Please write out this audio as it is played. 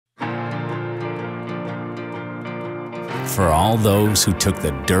for all those who took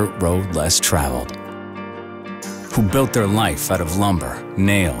the dirt road less traveled, who built their life out of lumber,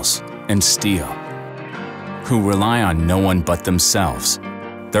 nails, and steel, who rely on no one but themselves,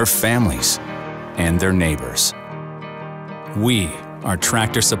 their families, and their neighbors. We are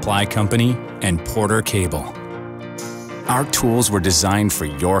Tractor Supply Company and Porter Cable. Our tools were designed for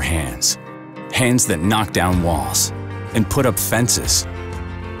your hands, hands that knock down walls and put up fences,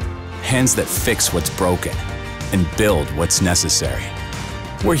 hands that fix what's broken and build what's necessary.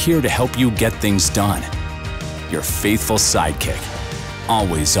 We're here to help you get things done. Your faithful sidekick,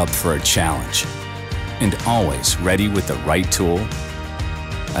 always up for a challenge, and always ready with the right tool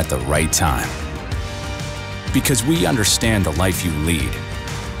at the right time. Because we understand the life you lead,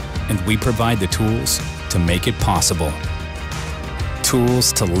 and we provide the tools to make it possible.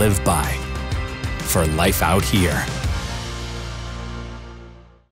 Tools to live by for life out here.